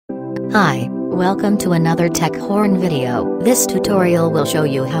Hi, welcome to another Tech Horn video. This tutorial will show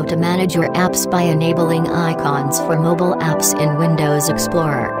you how to manage your apps by enabling icons for mobile apps in Windows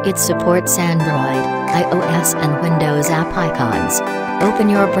Explorer. It supports Android, iOS and Windows app icons. Open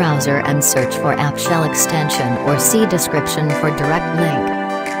your browser and search for App Shell extension or see description for direct link.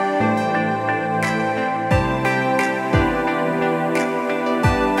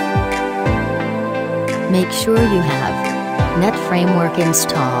 Make sure you have Net Framework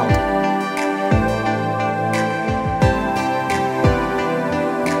installed.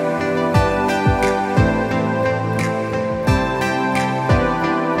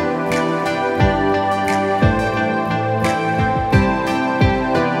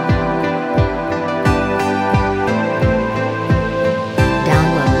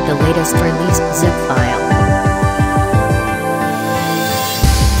 Download the latest released zip file.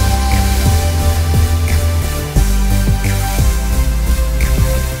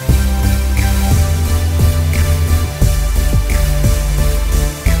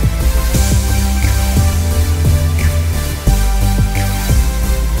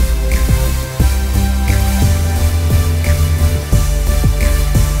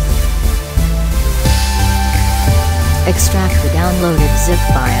 Extract the downloaded zip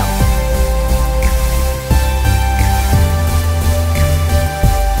file.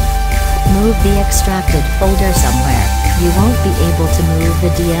 Move the extracted folder somewhere. You won't be able to move the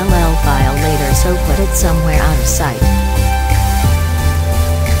DLL file later, so put it somewhere out of sight.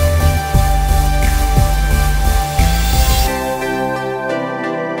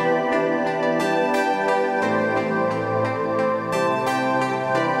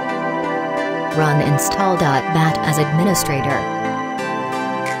 Run install.bat as administrator.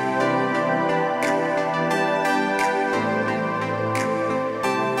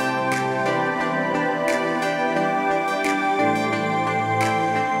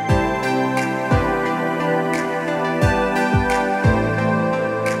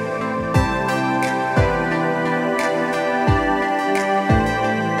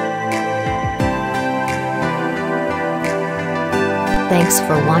 Thanks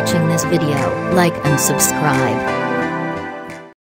for watching this video. Like and subscribe.